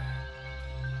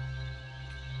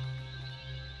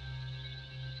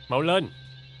 Mau lên,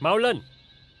 mau lên.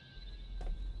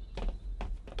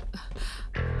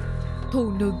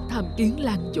 Thu Nương tham kiến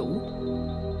Lan chủ.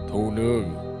 Thu Nương,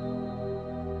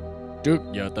 trước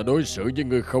giờ ta đối xử với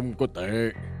ngươi không có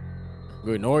tệ.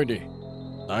 Ngươi nói đi,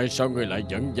 tại sao ngươi lại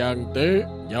dẫn gian tế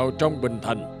vào trong Bình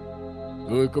Thành?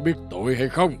 Ngươi có biết tội hay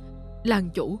không? Lan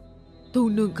chủ, Thu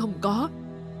Nương không có.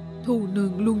 Thu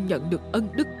Nương luôn nhận được ân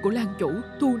đức của Lan chủ.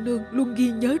 Thu Nương luôn ghi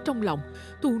nhớ trong lòng.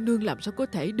 Thu Nương làm sao có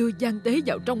thể đưa gian tế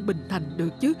vào trong Bình Thành được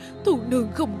chứ? Thu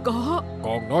Nương không có.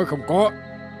 Còn nói không có.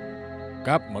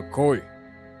 Cáp Mật Khôi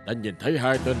đã nhìn thấy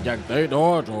hai tên gian tế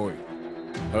đó rồi.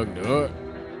 Hơn nữa,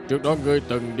 trước đó ngươi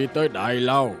từng đi tới Đại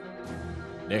Lao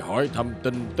để hỏi thăm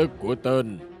tin tức của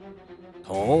tên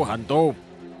Thổ Hành Tôn.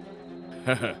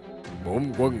 Bổn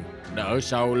quân đã ở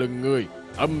sau lưng ngươi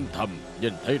âm thầm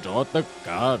nhìn thấy rõ tất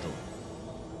cả rồi.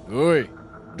 Ngươi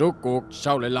rốt cuộc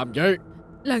sao lại làm vậy?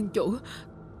 Lan chủ,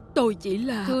 tôi chỉ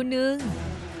là... Thu Nương,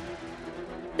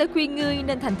 tớ khuyên ngươi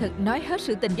nên thành thật nói hết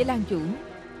sự tình với Lan chủ,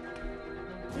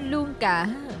 luôn cả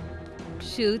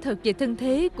sự thật về thân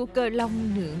thế của Cơ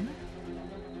Long nữa.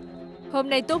 Hôm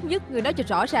nay tốt nhất ngươi nói cho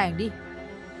rõ ràng đi.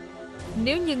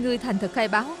 Nếu như ngươi thành thật khai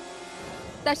báo,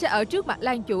 ta sẽ ở trước mặt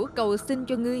Lan chủ cầu xin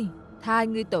cho ngươi tha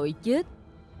ngươi tội chết.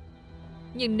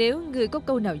 Nhưng nếu ngươi có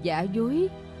câu nào giả dối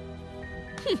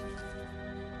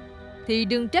thì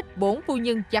đừng trách bổn phu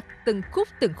nhân chặt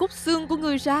từng khúc xương của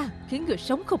ngươi ra, khiến người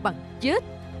sống không bằng chết.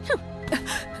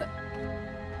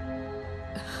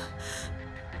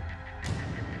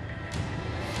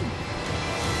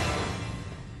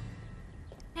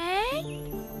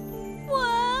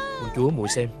 Công chúa muội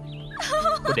xem,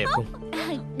 có đẹp không?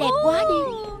 Đẹp quá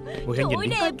đi. Muội hãy nhìn đi.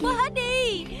 Đẹp quá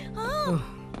đi.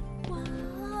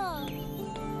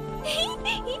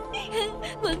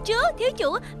 Quận chúa, thiếu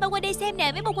chủ, mau qua đây xem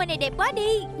nè, mấy bông hoa này đẹp quá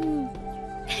đi.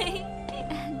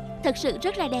 Thật sự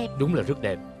rất là đẹp. Đúng là rất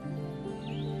đẹp.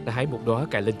 Ta hái một đóa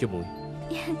cài lên cho muội.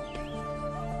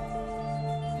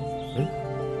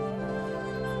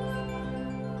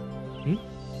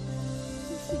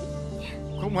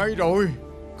 Không hay rồi,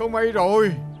 không hay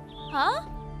rồi. Hả?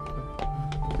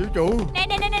 Thiếu chủ. Nè.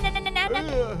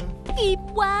 Kim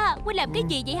qua, Huynh làm cái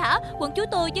gì vậy hả? Quận chúa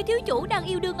tôi với thiếu chủ đang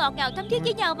yêu đương ngọt ngào thắm thiết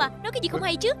với nhau mà. Nói cái gì không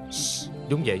hay chứ.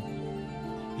 Đúng vậy.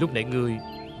 Lúc nãy ngươi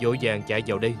vội vàng chạy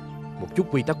vào đây, một chút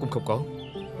quy tắc cũng không có.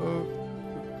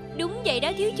 Đúng vậy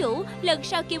đó thiếu chủ. Lần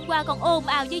sau Kim qua còn ồn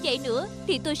ào như vậy nữa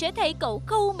thì tôi sẽ thay cậu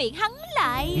khâu miệng hắn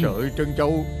lại. Trời ơi Trân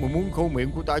Châu, mà muốn khâu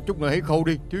miệng của ta chút nữa hãy khâu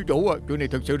đi. Thiếu chủ à, chuyện này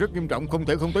thật sự rất nghiêm trọng, không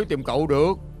thể không tới tìm cậu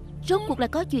được. Rốt cuộc là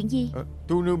có chuyện gì?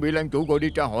 Thu nương bị Lan chủ gọi đi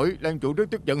tra hỏi. Lan chủ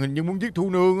rất tức giận, hình như muốn giết Thu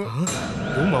nương.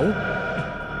 Chủ mẫu.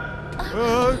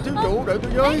 Thiếu chủ đợi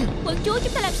tôi với. Quận chúa,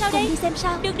 chúng ta làm sao đây? Cùng đi xem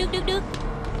sao. Được.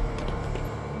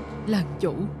 Lan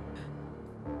chủ,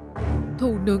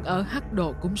 Thu nương ở Hắc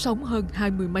Đồ cũng sống hơn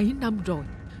 20 mấy năm rồi.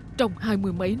 Trong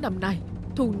 20 mấy năm nay,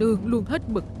 Thu nương luôn hết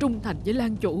mực trung thành với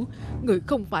Lan chủ. Người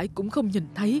không phải cũng không nhìn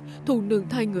thấy Thu nương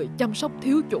thay người chăm sóc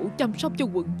thiếu chủ, chăm sóc cho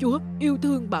quận chúa, yêu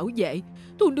thương bảo vệ.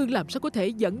 Thu nương làm sao có thể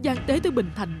dẫn gian tế tới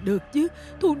Bình Thành được chứ?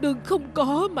 Thu nương không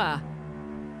có mà.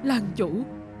 Lan chủ,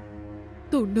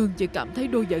 Thu nương chỉ cảm thấy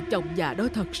đôi vợ chồng già đó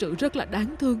thật sự rất là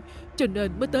đáng thương, cho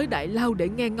nên mới tới Đại Lao để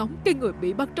nghe ngóng cái người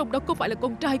bị bắt trong đó có phải là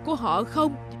con trai của họ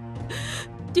không.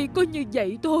 Chỉ có như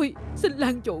vậy thôi. Xin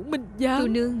Lan chủ minh giám. Thu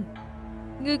nương,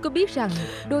 ngươi có biết rằng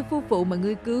đôi phu phụ mà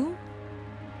ngươi cứu,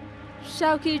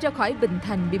 sau khi ra khỏi Bình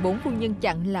Thành bị bổn phu nhân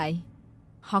chặn lại,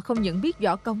 họ không những biết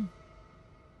võ công,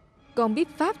 còn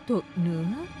biết pháp thuật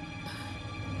nữa.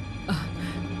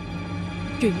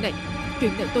 Chuyện này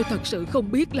tôi thật sự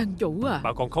không biết Lan chủ à.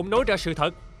 Bà còn không nói ra sự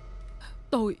thật.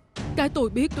 Cái tôi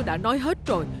biết tôi đã nói hết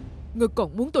rồi. Ngươi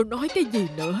còn muốn tôi nói cái gì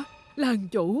nữa? Lan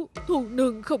chủ, Thu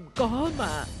nương không có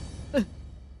mà.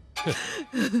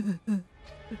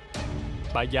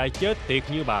 Bà già chết tiệt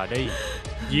như bà đây,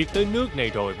 việc tới nước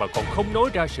này rồi bà còn không nói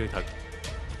ra sự thật.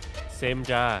 Xem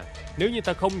ra nếu như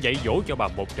ta không dạy dỗ cho bà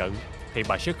một trận thì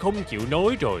bà sẽ không chịu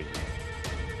nói rồi.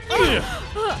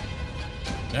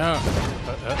 Nè,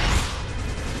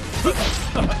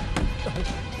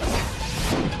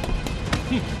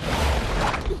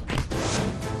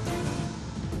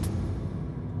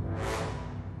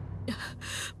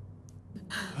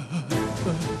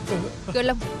 Cơ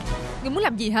Long, ngươi muốn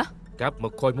làm gì hả? Cáp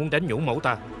Mật Khôi muốn đánh nhũ mẫu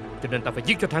ta, cho nên ta phải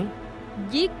giết cho thắng.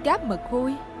 Giết Cáp Mật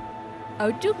Khôi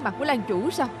ở trước mặt của Lan chủ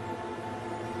sao?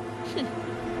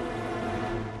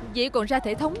 Vậy còn ra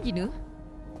thể thống gì nữa?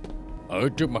 ở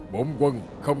trước mặt bổn quân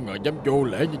không ngờ dám vô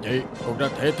lễ như vậy, còn ra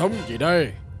thể thống gì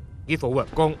đây? Nghĩa phụ à,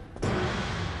 con.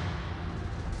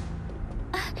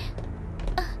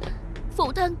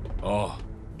 Phụ thân,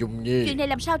 Dung Nhi, chuyện này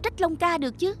làm sao trách Long ca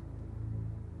được chứ?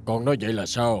 con nói vậy là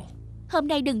sao? Hôm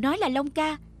nay đừng nói là Long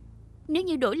ca, nếu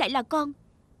như đổi lại là con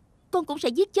cũng sẽ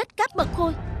giết chết Cáp Mật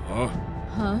Khôi.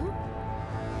 Hả?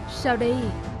 Sao đây?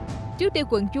 Trước đây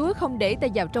quận chúa không để ta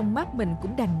vào trong mắt mình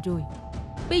cũng đành rồi,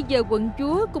 bây giờ quận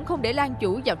chúa cũng không để Lan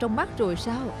chủ vào trong mắt rồi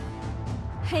sao?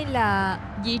 Hay là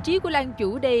vị trí của Lan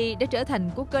chủ đây đã trở thành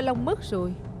của Cơ Long mất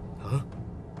rồi? Hả?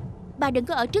 Bà đừng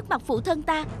có ở trước mặt phụ thân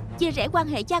ta chia rẽ quan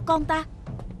hệ cha con ta.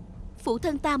 Phụ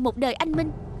thân ta một đời anh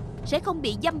minh, sẽ không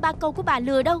bị dăm ba câu của bà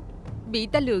lừa đâu. Bị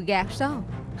ta lừa gạt sao?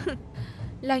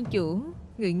 Lan chủ,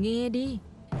 người nghe đi.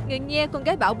 Người nghe con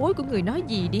gái bảo bối của người nói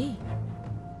gì đi.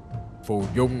 Phù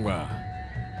Dung à,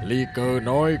 Ly Cơ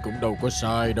nói cũng đâu có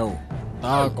sai đâu.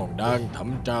 Ta còn đang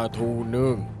thẩm tra Thu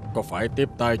nương có phải tiếp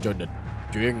tay cho địch.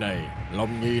 Chuyện này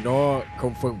Long Nhi nó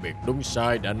không phân biệt đúng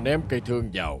sai đã ném cây thương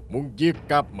vào muốn giết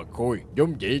Cáp Mật Khôi.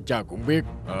 Vốn dĩ cha cũng biết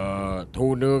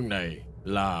Thu nương này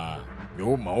là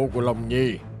nhũ mẫu của Long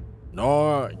Nhi.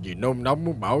 Nó vì nôn nóng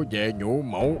muốn bảo vệ nhũ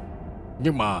mẫu,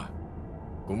 nhưng mà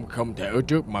cũng không thể ở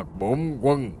trước mặt bổn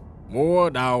quân múa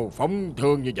đao phóng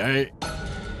thương như vậy.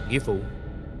 Nghĩa phụ,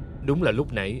 đúng là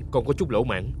lúc nãy con có chút lỗ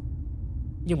mãn,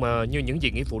 nhưng mà như những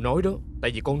gì nghĩa phụ nói đó,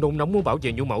 tại vì con nôn nóng muốn bảo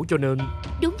vệ nhũ mẫu cho nên.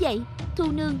 Đúng vậy,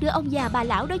 Thu nương đưa ông già bà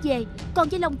lão đó về, con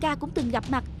với Long ca cũng từng gặp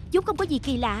mặt, vốn không có gì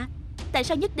kỳ lạ. Tại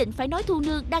sao nhất định phải nói Thu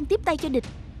nương đang tiếp tay cho địch?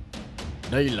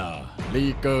 Đây là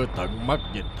Ly Cơ tận mắt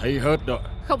nhìn thấy hết đó.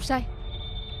 Không sai.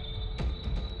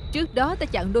 Trước đó ta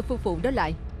chặn đôi phu phụ đó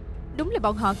lại, đúng là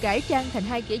bọn họ cải trang thành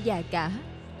hai kẻ già cả.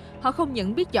 Họ không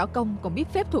những biết võ công còn biết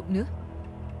phép thuật nữa.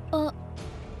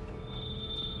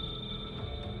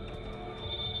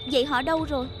 Vậy họ đâu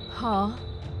rồi? Họ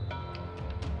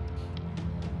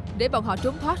để bọn họ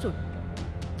trốn thoát rồi.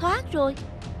 Thoát rồi?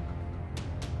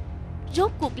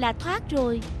 Rốt cuộc là thoát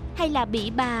rồi hay là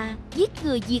bị bà giết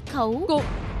người diệt khẩu?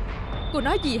 Cô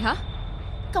nói gì hả?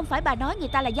 Không phải bà nói người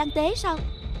ta là gian tế sao?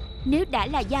 Nếu đã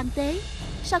là gian tế,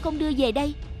 sao không đưa về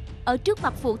đây? Ở trước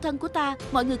mặt phụ thân của ta,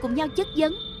 mọi người cùng nhau chất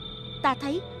vấn. Ta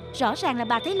thấy rõ ràng là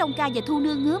bà thấy Long ca và Thu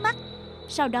nương ngứa mắt,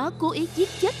 sau đó cố ý giết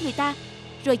chết người ta,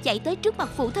 rồi chạy tới trước mặt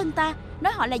phụ thân ta,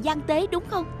 nói họ là gian tế, đúng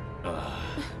không?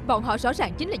 Bọn họ rõ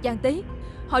ràng chính là gian tế.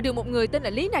 Họ được một người tên là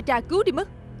Lý Na Tra cứu đi mất.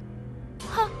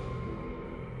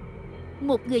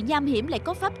 Một người nham hiểm lại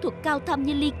có pháp thuật cao thâm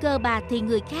như Ly Cơ bà thì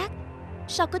người khác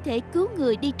sao có thể cứu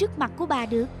người đi trước mặt của bà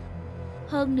được?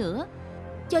 Hơn nữa,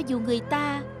 cho dù người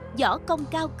ta võ công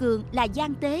cao cường là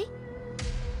gian tế,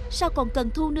 sao còn cần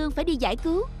Thu nương phải đi giải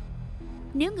cứu?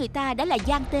 Nếu người ta đã là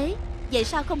gian tế, vậy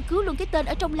sao không cứu luôn cái tên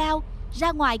ở trong lao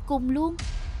ra ngoài cùng luôn?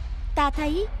 Ta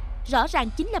thấy Rõ ràng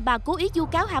chính là bà cố ý vu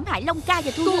cáo hãm hại Long ca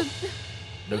và Thu Nương.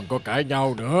 Đừng có cãi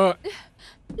nhau nữa.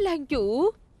 Lan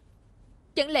chủ,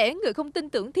 chẳng lẽ người không tin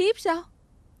tưởng thiếp sao?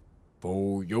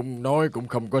 Phù Dung nói cũng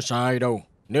không có sai đâu.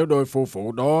 Nếu đôi phu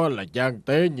phụ đó là gian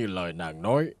tế như lời nàng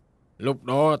nói, lúc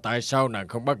đó tại sao nàng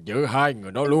không bắt giữ hai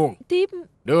người đó luôn? Thiếp...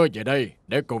 Đưa về đây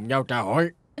để cùng nhau tra hỏi.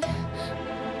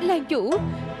 Lan chủ,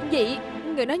 vậy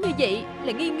người nói như vậy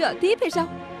là nghi ngờ thiếp hay sao?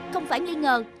 Không phải nghi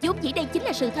ngờ, vốn dĩ đây chính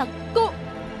là sự thật. Cô...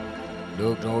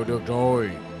 Được rồi.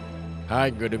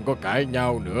 Hai người đừng có cãi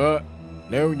nhau nữa.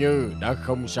 Nếu như đã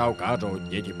không sao cả rồi,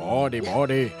 vậy thì bỏ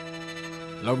đi.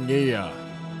 Long Nhi à,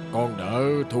 con đỡ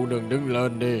Thu Nương đứng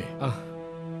lên đi.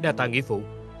 Đa tạ nghĩa phụ.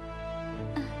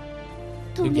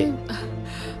 Thu Đứng dậy. Nương.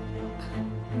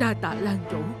 Đa tạ Lan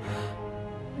chủ,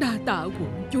 đa tạ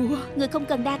quận chúa. Người không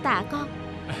cần đa tạ con.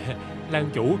 Lan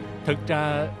chủ, thật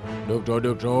ra...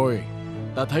 Được rồi.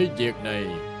 Ta thấy việc này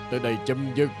tới đây chấm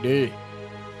dứt đi.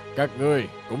 Các ngươi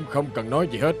cũng không cần nói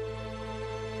gì hết.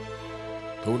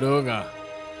 Thu Nương à,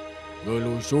 ngươi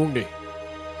lui xuống đi.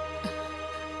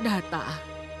 Đa tạ.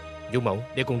 Vũ mẫu,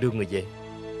 để con đưa người về.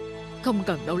 Không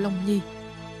cần đâu Long Nhi,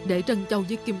 để Trân Châu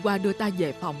với Kim Hoa đưa ta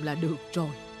về phòng là được rồi.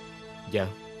 Dạ.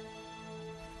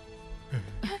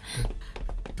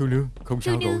 Thu Nương, không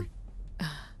sao rồi.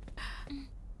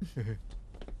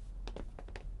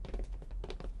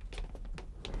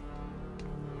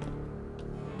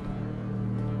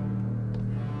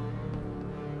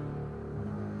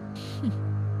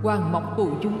 Hoàng Mộc Phù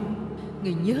Dung,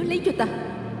 người nhớ lấy cho ta.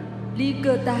 Ly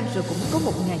cơ ta rồi cũng có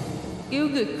một ngày kêu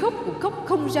người khóc cũng khóc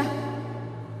không ra.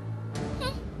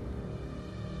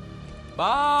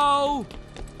 Bao!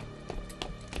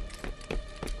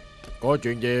 Có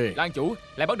chuyện gì? Lan chủ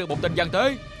lại bắt được một tên gian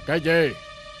tế. Cái gì?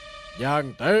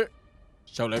 Gian tế?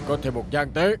 Sao lại có thêm một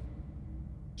gian tế?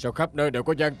 Sao khắp nơi đều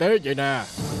có gian tế vậy nè?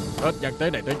 Hết gian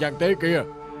tế này tới gian tế kia.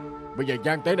 Bây giờ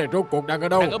gian tế này rốt cuộc đang ở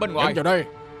đâu? Đang ở bên ngoài. Dẫn vào đây.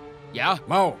 Dạ.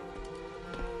 Mau.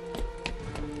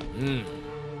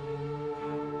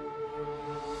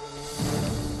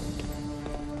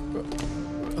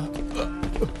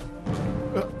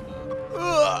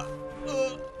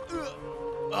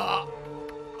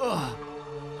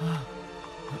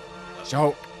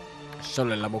 Sao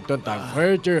lại là một tên tàn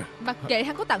phế chứ? Mặc kệ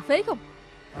hắn có tàn phế không,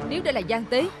 nếu đây là gian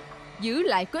tế, giữ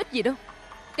lại có ích gì đâu.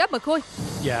 Cáp Mật Khôi,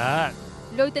 Dạ.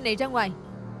 lôi tên này ra ngoài,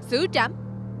 xử trảm.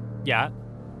 Dạ.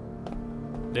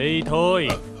 Đi thôi.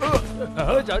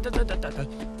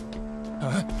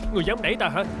 Người dám đẩy ta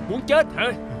hả? Muốn chết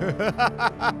hả?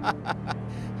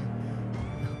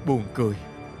 Buồn cười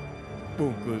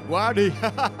quá đi.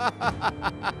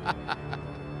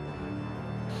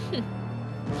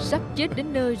 Sắp chết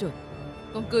đến nơi rồi,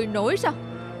 còn cười nổi sao?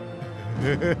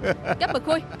 Cáp Mật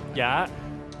Khôi. Dạ.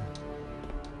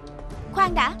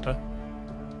 Khoan đã. Hả?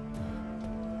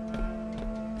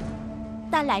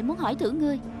 Ta lại muốn hỏi thử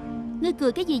ngươi. Ngươi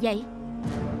cười cái gì vậy?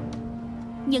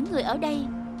 Những người ở đây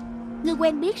ngươi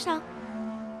quen biết sao?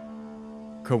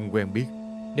 Không quen biết.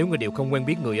 Nếu ngươi đều không quen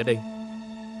biết người ở đây,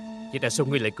 vậy tại sao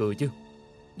ngươi lại cười chứ?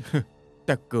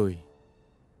 Ta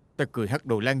cười hắc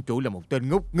đồ Lan chủ là một tên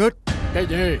ngốc nghếch. Cái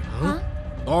gì? Hả?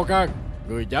 To gan,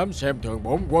 người dám xem thường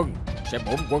bổn quân, xem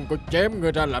bổn quân có chém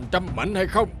ngươi ra làm trăm mảnh hay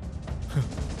không?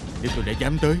 Nếu tôi đã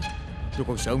dám tới, tôi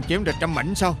còn sợ ông chém ra trăm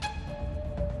mảnh sao?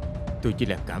 Tôi chỉ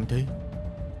là cảm thấy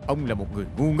ông là một người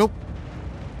ngu ngốc.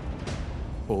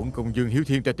 Bổn công dương Hiếu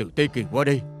Thiên ta từ Tây Kiền qua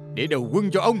đây để đầu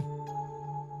quân cho ông.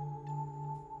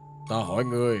 Ta hỏi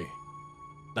ngươi,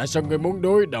 tại sao ngươi muốn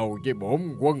đối đầu với bổn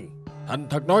quân? Thành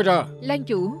thật nói ra. Lan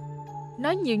chủ,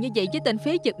 nói nhiều như vậy với tên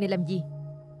phế vật này làm gì?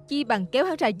 Chi bằng kéo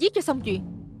hắn ra giết cho xong chuyện.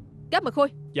 Cáp Mật Khôi.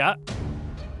 Dạ.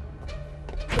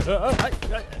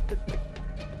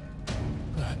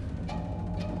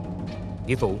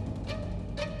 Nghĩa phụ,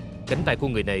 cánh tay của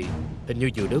người này hình như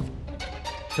vừa đứt,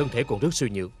 thân thể còn rất suy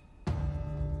nhược.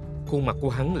 Khuôn mặt của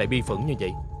hắn lại bi phẫn như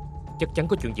vậy, chắc chắn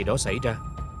có chuyện gì đó xảy ra.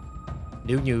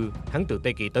 Nếu như hắn từ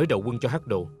Tây Kỳ tới đầu quân cho hắc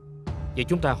đồ, vậy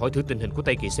chúng ta hỏi thử tình hình của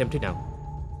Tây Kỳ xem thế nào.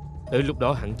 Tới lúc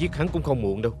đó hẳn giết hắn cũng không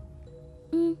muộn đâu.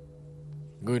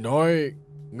 Ngươi nói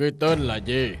ngươi tên là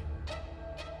gì?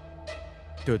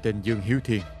 Tôi tên Dương Hiếu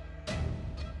Thiên.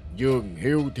 Dương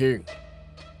Hiếu Thiên.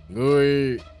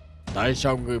 Ngươi... tại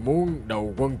sao ngươi muốn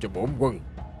đầu quân cho bổn quân?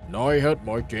 Nói hết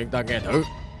mọi chuyện ta nghe thử.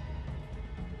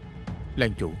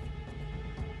 Lan chủ,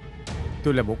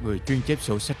 tôi là một người chuyên chép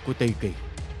sổ sách của Tây Kỳ.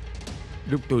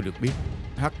 Lúc tôi được biết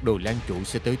hắc đồ Lan chủ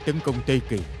sẽ tới tấn công Tây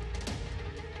Kỳ,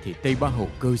 thì Tây Bá Hầu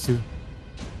Cơ Xương,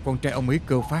 con trai ông ấy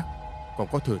Cơ Phát, còn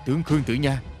có thừa tướng Khương Tử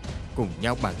Nha cùng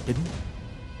nhau bàn tính.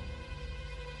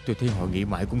 Tôi thấy họ nghĩ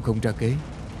mãi cũng không ra kế,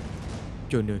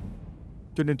 cho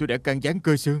nên tôi đã can gián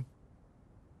Cơ Xương.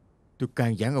 Tôi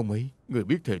can gián ông ấy, người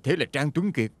biết thời thế là Trang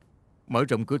Tuấn Kiệt, mở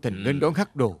rộng cửa thành nghênh đón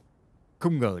hắc đồ.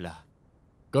 Không ngờ là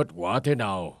Kết quả thế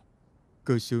nào?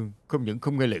 Cơ Xương không những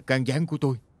không nghe lời can gián của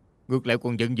tôi, ngược lại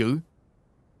còn giận dữ.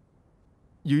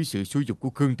 Dưới sự xúi giục của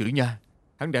Khương Tử Nha,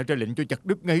 hắn đã ra lệnh cho chặt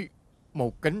đứt ngay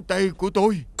một cánh tay của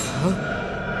tôi.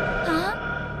 Hả?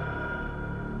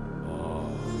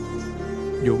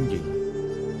 Vốn gì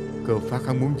cơ phát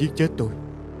hắn muốn giết chết tôi,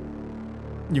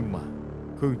 nhưng mà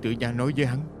Khương Tử Nha nói với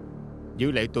hắn,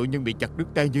 giữ lại tội nhân bị chặt đứt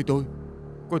tay như tôi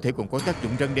có thể còn có tác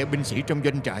dụng răn đe binh sĩ trong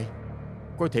doanh trại,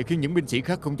 có thể khiến những binh sĩ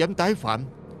khác không dám tái phạm.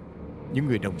 Những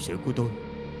người đồng sự của tôi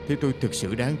thấy tôi thực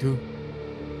sự đáng thương,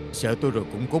 sợ tôi rồi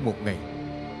cũng có một ngày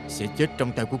sẽ chết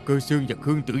trong tay của Cơ Xương và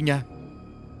Khương Tử Nha,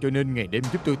 cho nên ngày đêm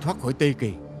giúp tôi thoát khỏi Tây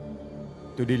Kỳ.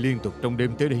 Tôi đi liên tục trong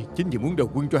đêm tới đây chính vì muốn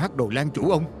đầu quân cho hắc đồ Lan chủ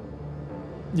ông.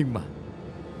 Nhưng mà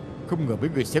không ngờ mấy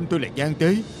người xem tôi là gian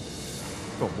tế,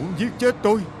 còn muốn giết chết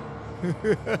tôi.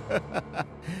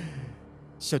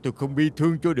 Sao tôi không bi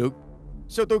thương cho được?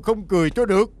 Sao tôi không cười cho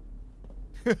được?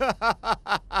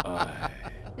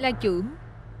 Lan chủ,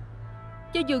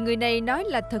 cho dù người này nói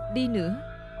là thật đi nữa,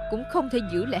 cũng không thể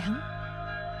giữ lại hắn.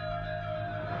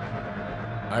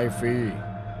 Ai Phi,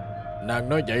 nàng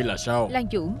nói vậy là sao? Lan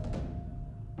chủ,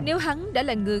 nếu hắn đã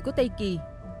là người của Tây Kỳ,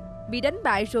 bị đánh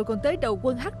bại rồi còn tới đầu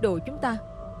quân hắc đồ chúng ta,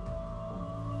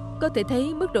 có thể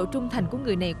thấy mức độ trung thành của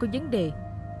người này có vấn đề.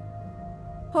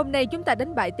 Hôm nay chúng ta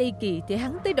đánh bại Tây Kỳ thì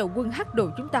hắn tới đầu quân hắc đồ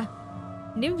chúng ta.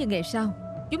 Nếu như ngày sau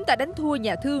chúng ta đánh thua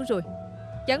nhà Thương rồi,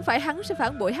 chẳng phải hắn sẽ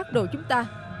phản bội hắc đồ chúng ta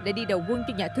để đi đầu quân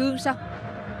cho nhà Thương sao?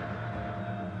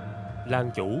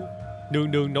 Lan chủ,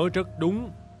 nương nương nói rất đúng.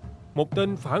 Một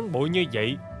tên phản bội như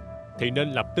vậy thì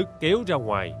nên lập tức kéo ra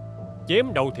ngoài,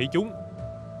 chém đầu thị chúng,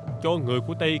 cho người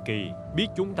của Tây Kỳ biết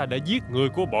chúng ta đã giết người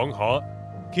của bọn họ,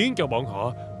 khiến cho bọn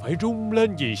họ phải run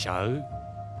lên vì sợ.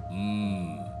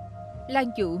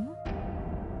 Lan chủ,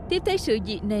 thiếp thấy sự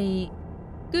việc này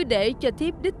cứ để cho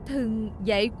thiếp đích thân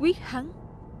giải quyết hắn.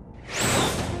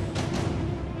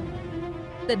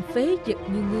 Tên phế vật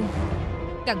như ngươi,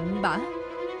 cặn bã,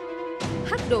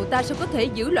 hắc đồ ta sao có thể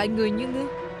giữ loại người như ngươi?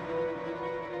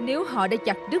 Nếu họ đã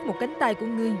chặt đứt một cánh tay của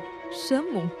ngươi, sớm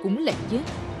muộn cũng là chết.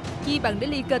 Chi bằng để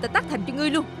ly cơ ta tắt thành cho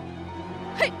ngươi luôn.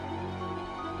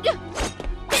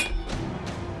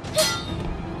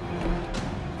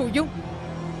 Phù Dung,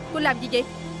 cô làm gì vậy?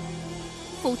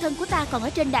 Phụ thân của ta còn ở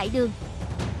trên đại đường.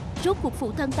 Rốt cuộc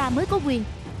phụ thân ta mới có quyền,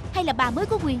 hay là bà mới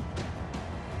có quyền?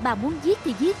 Bà muốn giết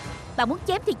thì giết, bà muốn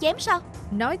chém thì chém sao?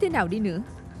 Nói thế nào đi nữa,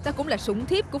 ta cũng là sủng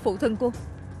thiếp của phụ thân cô.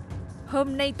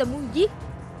 Hôm nay ta muốn giết,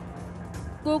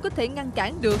 cô có thể ngăn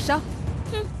cản được sao?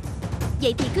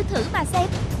 Vậy thì cứ thử mà xem.